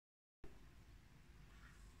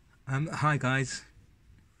Hi guys.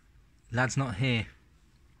 Lad's not here.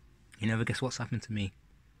 You never guess what's happened to me.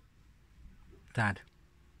 Dad.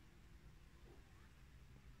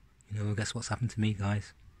 You never guess what's happened to me,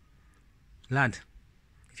 guys. Lad,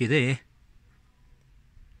 if you're there,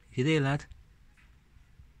 lad,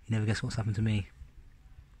 you never guess what's happened to me.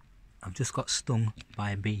 I've just got stung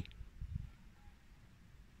by a bee.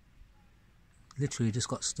 Literally just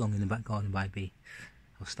got stung in the back garden by a bee.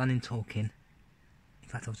 I was standing talking. In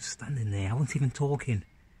fact, I was just standing there. I wasn't even talking.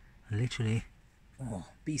 And literally, oh,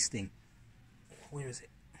 bee sting. Where is it?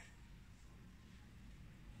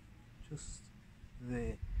 Just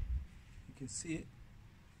there. You can see it.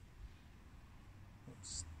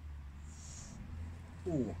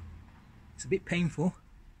 Oh, it's a bit painful.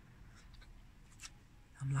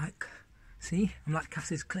 I'm like, see? I'm like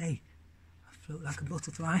Cassie's clay. I float like a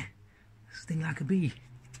butterfly, sting like a bee.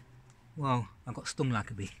 Well, I got stung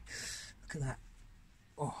like a bee. Look at that.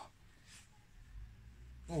 Oh.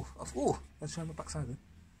 Oh, let's try my backside then.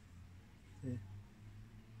 Yeah.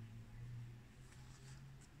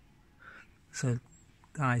 So,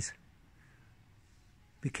 guys,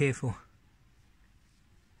 be careful.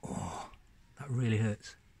 Oh, that really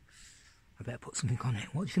hurts. I better put something on it.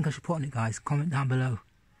 What do you think I should put on it, guys? Comment down below.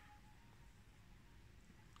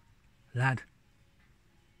 Lad,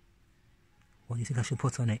 what do you think I should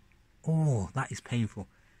put on it? Oh, that is painful.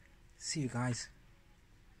 See you guys.